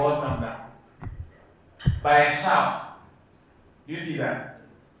 How did the walls come down? By a shout. Do you see that?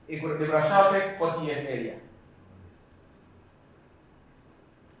 They could have shouted 40 years earlier.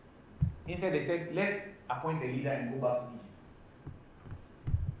 Instead, they said, let's appoint a leader and go back to Egypt.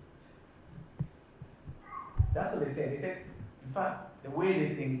 That's what they said. They said, in fact, the way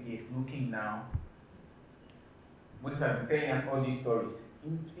this thing is looking now, Moses has been telling us all these stories.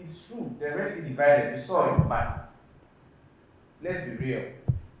 It's true. The Red Sea divided. We saw it, but let's be real.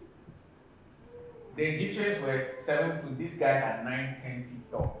 The Egyptians were 7 foot. These guys are 9, 10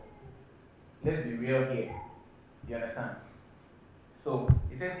 feet tall. Let's be real here. You understand? So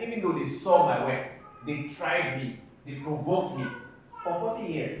it says, even though they saw my works, they tried me, they provoked me for 40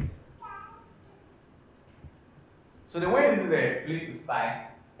 years. So they went into the place to spy,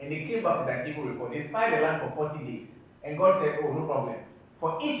 and they came back with an evil report. They spied the land for 40 days. And God said, oh, no problem.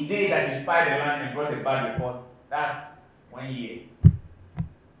 For each day that you spy the land and brought a bad report, that's 1 year.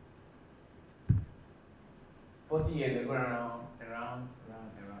 40 years, they go around.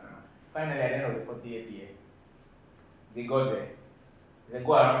 Finally, at the end of the 40th year, they got there. They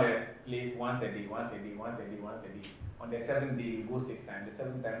go around the place once a day. On the 7th day, you go 6 times. The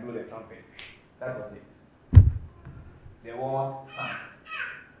 7th time, blow the trumpet. That was it. The walls sank.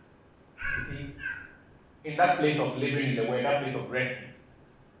 You see, in that place of laboring in the word, that place of resting,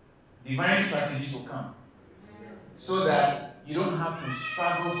 divine strategies will come so that you don't have to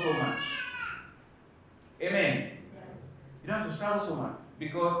struggle so much. Amen. You don't have to struggle so much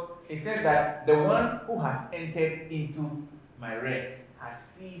because it says that the one who has entered into my rest has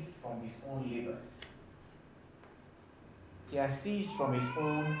ceased from his own labors. He has ceased from his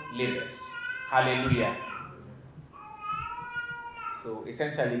own labors. Hallelujah. So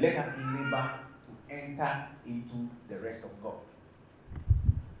essentially, let us labor to enter into the rest of God.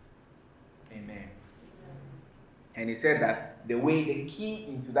 Amen. And he said that the key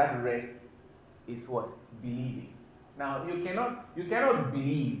into that rest is what? Believing. Now, you cannot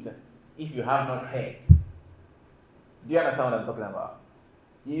believe if you have not heard. Do you understand what I'm talking about?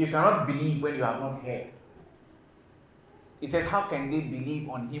 You cannot believe when you have not heard. It says, how can they believe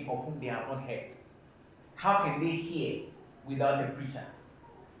on him of whom they have not heard? How can they hear without a preacher?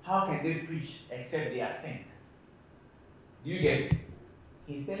 How can they preach except they are sent? Do you get it?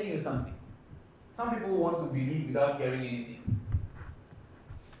 He's telling you something. Some people want to believe without hearing anything.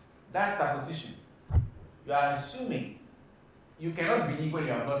 That's supposition. You are assuming. You cannot believe when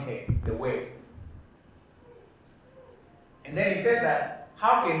you have not heard the word. And then he said that,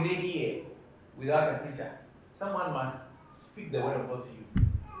 how can they hear without a preacher? Someone must speak the word of God to you.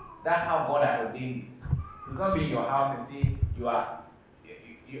 That's how God has ordained it. You can't be in your house and say you are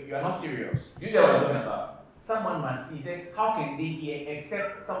not serious. You know what I'm talking about. Someone must see. He said, how can they hear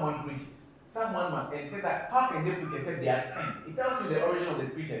except someone preaches? Someone must, and said that, how can they preach except they are sent? It tells you the origin of the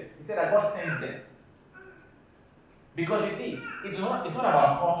preacher. He said that God sends them. Because you see, it's not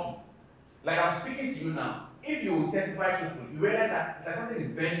about talking. Like I'm speaking to you now. If you testify truthfully, you realize that it's like something is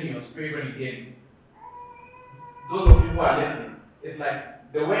burning in your spirit when you hear me. Those of you who are listening, it's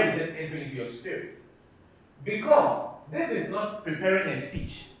like the word is just entering into your spirit. Because this is not preparing a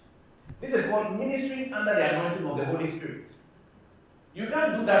speech. This is called ministering under the anointing of the Holy Spirit. You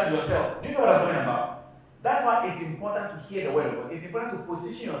can't do that to yourself. Do you know what I'm talking about? That's why it's important to hear the word of God. It's important to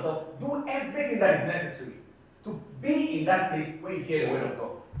position yourself, do everything that is necessary to be in that place where you hear the word of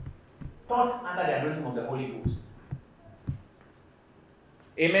God. Taught under the anointing of the Holy Ghost.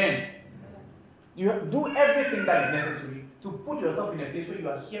 Amen. You do everything that is necessary to put yourself in a place where you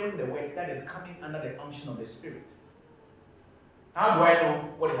are hearing the word that is coming under the unction of the Spirit. How do I know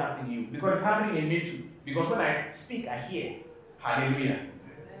what is happening to you? Because it's happening in me too. Because when I speak, I hear. Hallelujah.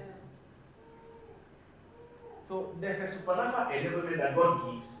 So there's a supernatural enablement that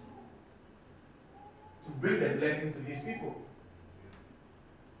God gives to bring the blessing to his people.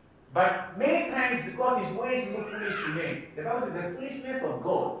 But many times, because his ways look foolish to men, the Bible says the foolishness of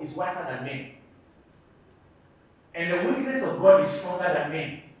God is wiser than men. And the weakness of God is stronger than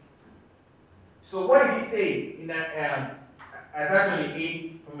men. So what did he say in actually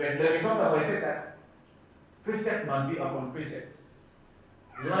 8 from verse 11, because I said that precept must be upon precept,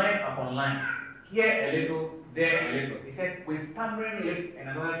 line upon line, here a little, there a little. He said, with stammering lips and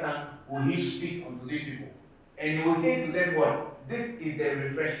another tongue will he speak unto these people. And he will say to them, what? This is the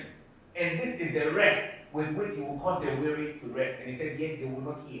refreshing, and this is the rest with which he will cause the weary to rest. And he said, yet they will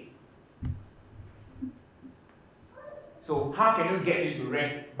not hear. So how can you get into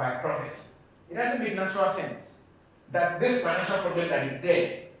rest? By prophecy. It doesn't make natural sense that this financial problem that is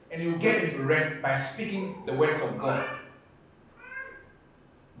there, and you get into rest by speaking the words of God.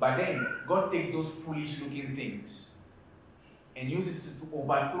 But then God takes those foolish looking things and uses it to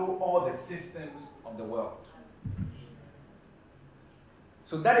overthrow all the systems of the world.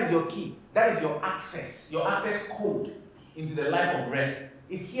 So that is your key. That is your access code into the life of rest.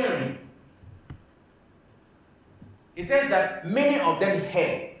 Is hearing. It says that many of them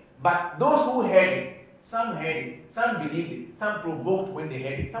heard, but those who heard it, some heard it, some believed it, some provoked when they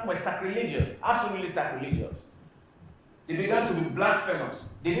heard it, some were sacrilegious, absolutely sacrilegious. They began to be blasphemous.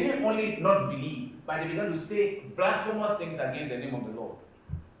 They didn't only not believe, but they began to say blasphemous things against the name of the Lord.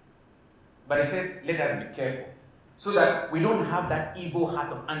 But it says, let us be careful, so that we don't have that evil heart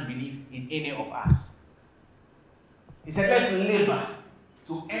of unbelief in any of us. He said, let's labor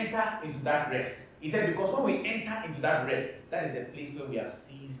to enter into that rest. He said, because when we enter into that rest, that is the place where we have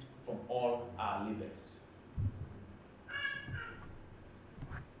ceased from all our labors.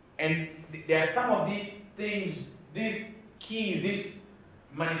 And there are some of these things, these keys, these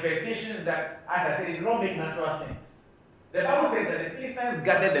manifestations that, as I said, it don't make natural sense. The Bible said that the Philistines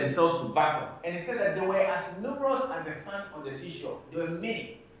gathered themselves to battle, and it said that they were as numerous as the sand on the seashore. There were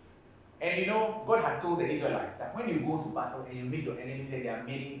many. And you know, God had told the Israelites that when you go to battle and you meet your enemies, they are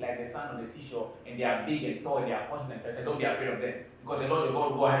many like the sand on the seashore, and they are big and tall, and they are horses and chariots. Don't be afraid of them, because the Lord your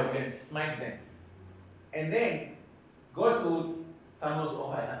God will go ahead of them and smite them. And then God told Samuel to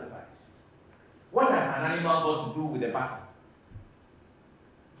offer a sacrifice. What has an animal got to do with the battle?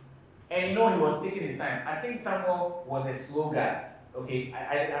 And you know, he was taking his time. I think Samuel was a slow guy. Okay,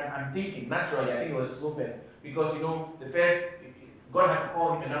 I'm thinking naturally. I think he was a slow person, because you know, the first God had to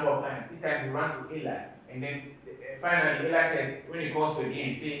call him a number of times. This time he ran to Eli, and then finally Eli said, when he calls to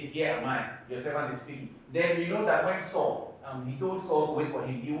again, say, "Here am I, your servant is speaking." Then we know that when Saul, he told Saul to wait for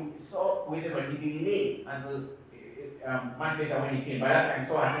him. Saul waited for him. He delayed until much later when he came. By that time,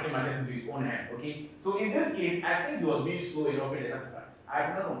 Saul had taken matters into his own hand. Okay, so in this case, I think he was being slow in offering the sacrifice. I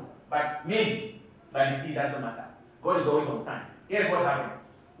don't know, but maybe. But you see, that's the matter. God is always on time. Here's what happened.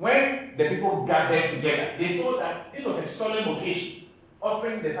 When the people gathered together, they saw that this was a solemn occasion.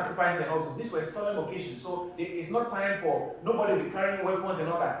 Offering the sacrifices and all this. This was a solemn occasion. So it's not time for nobody to be carrying weapons and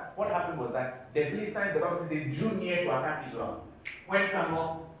all that. What happened was that the Philistines, the Bible says, they drew near to attack Israel. When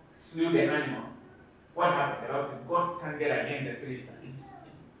Samuel slew the animal, what happened? The Bible says God turned against the Philistines.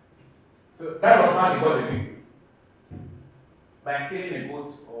 So that was how they got the victory. By killing a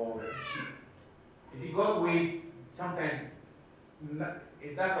goat or a sheep. You see, God's ways sometimes,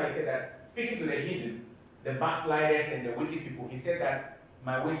 that's why he said that, speaking to the heathen, the backsliders and the wicked people, he said that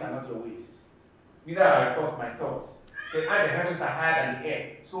my ways are not your ways. Neither are your thoughts my thoughts. He said, as the heavens are higher than the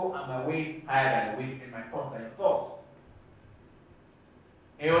air, so are my ways higher than the ways, and my thoughts than your thoughts.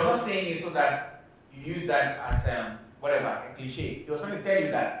 And he was not saying it so that you use that as a cliche. He was trying to tell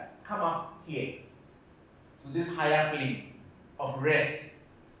you that come up here to this higher plane of rest.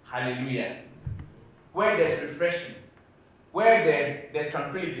 Hallelujah. Where there's refreshing, where there's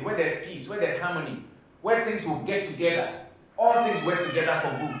tranquility, where there's peace, where there's harmony, where things will get together. All things work together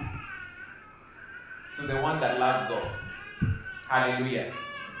for good. To the one that loves God. Hallelujah.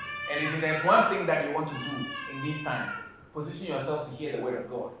 And if there's one thing that you want to do in these times, position yourself to hear the word of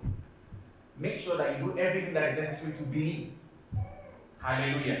God. Make sure that you do everything that is necessary to believe.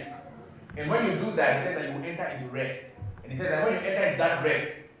 Hallelujah. And when you do that, he said that you will enter into rest. And he said that when you enter into that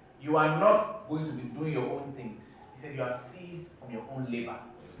rest, you are not going to be doing your own things. He said you have ceased from your own labor.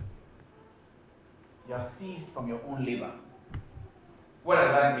 You have ceased from your own labor. What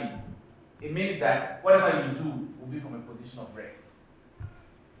does that mean? It means that whatever you do will be from a position of rest.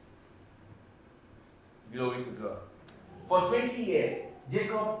 Glory to God. For 20 years,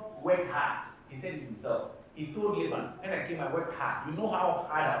 Jacob worked hard. He said it himself. He told Laban, when I came, I worked hard. You know how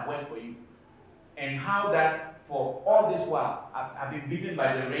hard I've worked for you. And how that for all this while, I've been beaten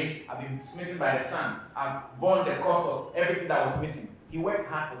by the rain, I've been smitten by the sun, I've borne the cost of everything that was missing. He worked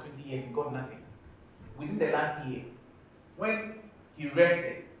hard for 20 years, he got nothing. Within the last year, when he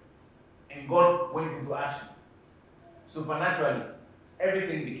rested and God went into action, supernaturally,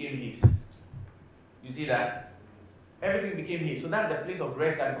 everything became his. You see that? Everything became his. So that's the place of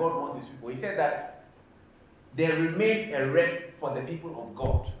rest that God wants his people. He said that there remains a rest for the people of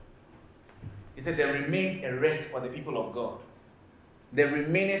God. He said, there remains a rest for the people of God. There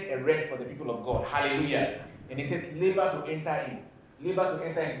remaineth a rest for the people of God. Hallelujah. And he says, labor to enter in. Labor to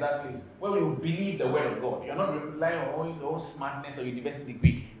enter into that place where you believe the word of God. You're not relying on your own smartness or university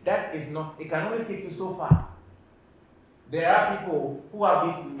degree. That is not, it can only take you so far. There are people who have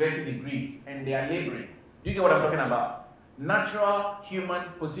these university degrees and they are laboring. Do you get what I'm talking about? Natural human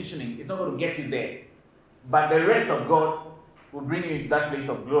positioning is not going to get you there. But the rest of God will bring you into that place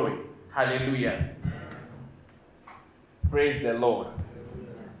of glory. Hallelujah. Praise the Lord.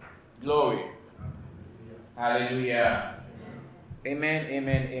 Glory. Hallelujah. Amen,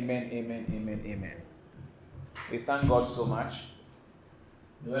 amen, amen, amen, amen, amen. We thank God so much.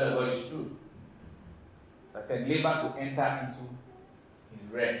 The word of God is true. I said, labor to enter into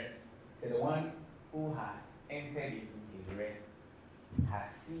his rest. He said, the one who has entered into his rest has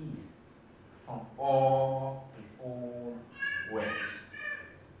ceased from all his own works.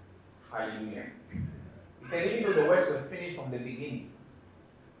 Hallelujah. He said, even though the works were finished from the beginning,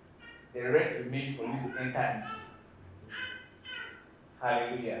 the rest remains for you to enter into.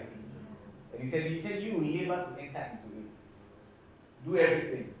 Hallelujah. And he said, you will labor to enter into it. Do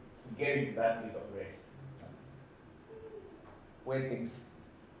everything to get into that place of rest. Where things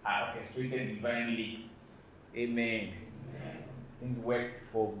are orchestrated divinely. Amen. Amen. Things work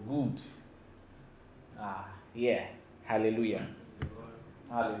for good. Yeah. Hallelujah.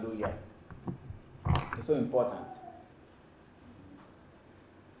 Hallelujah. It's so important.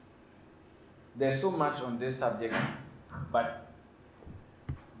 There's so much on this subject, but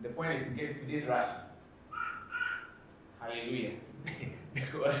the point is to get to this ration. Hallelujah.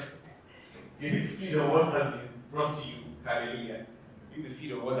 Because you need to feed on what has been brought to you. Hallelujah. You need to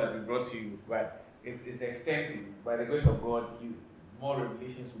feed on what has been brought to you. But it's extensive. By the grace of God, more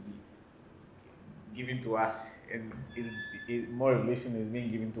revelations will be given to us. And more revelation is being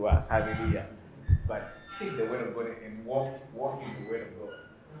given to us. Hallelujah. But take the word of God and walk in the word of God.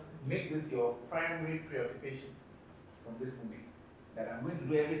 Make this your primary preoccupation from this moment. That I'm going to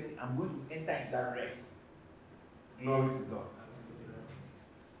do everything. I'm going to enter into that rest. Glory to God.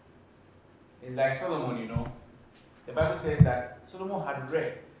 It's like Solomon, The Bible says that Solomon had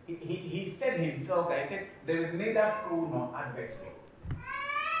rest. He said himself that he said, there is neither foe nor adversary.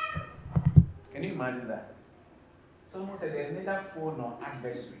 Can you imagine that? Solomon said, there is neither foe nor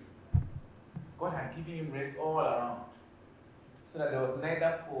adversary. God had given him rest all around. So that there was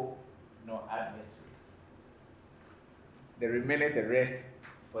neither foe nor adversary. There remaineth a rest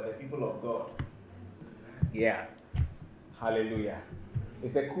for the people of God. Yeah. Hallelujah.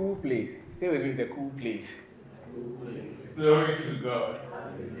 It's a cool place. Say with me, it's a cool place. Glory to God.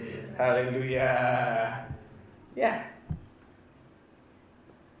 Hallelujah. Yeah.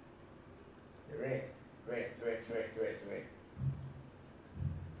 Rest.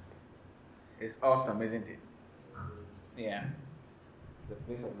 It's awesome, isn't it? Yeah. It's a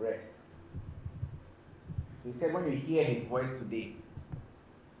place of rest. He said, when you hear his voice today,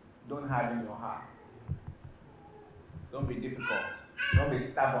 don't harden your heart. Don't be difficult. Don't be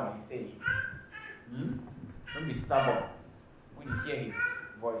stubborn in saying. Don't be stubborn. When you hear his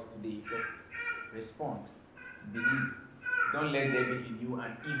voice today, he says, respond. Believe. Don't let there be in you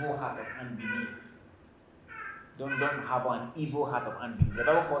an evil heart of unbelief. Don't have an evil heart of unbelief. The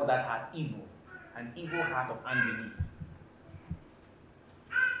Bible calls that heart evil. An evil heart of unbelief.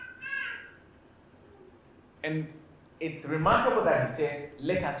 And it's remarkable that he says,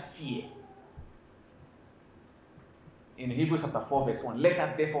 let us fear. In Hebrews chapter 4 verse 1, let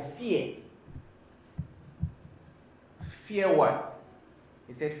us therefore fear. Fear what?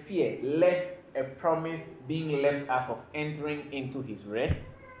 He said, fear lest a promise being left us of entering into his rest,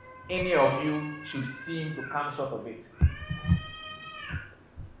 any of you should seem to come short of it.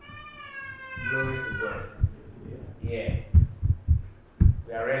 Glory to God. Yeah.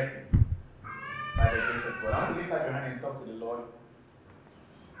 We are resting. By the grace of God. I want to lift up your hand and talk to the Lord.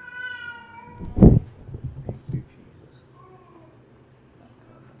 Thank you, Jesus.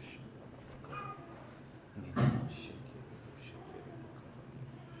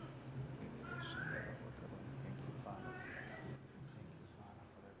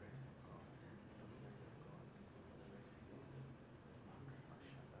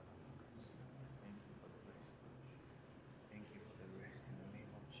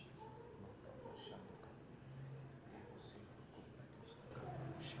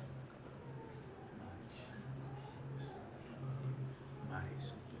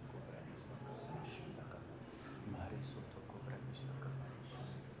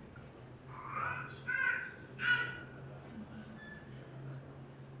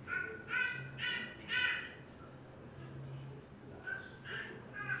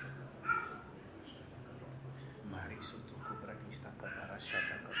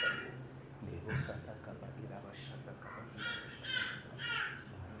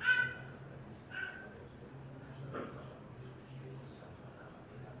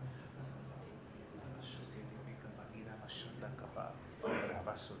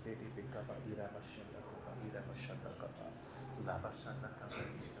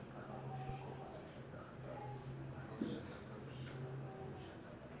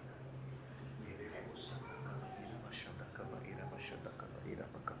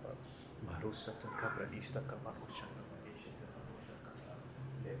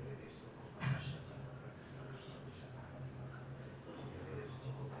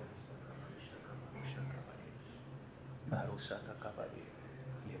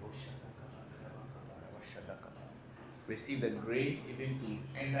 Receive the grace even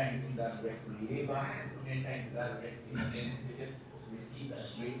to enter into that rest, to labor, enter into that rest in the name of Jesus. Receive that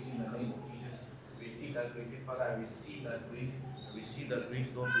grace in the name of Jesus. Receive that grace, Father. I receive that grace. Receive that grace,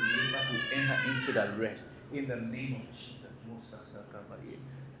 Lord, to labor, to enter into that rest in the name of Jesus.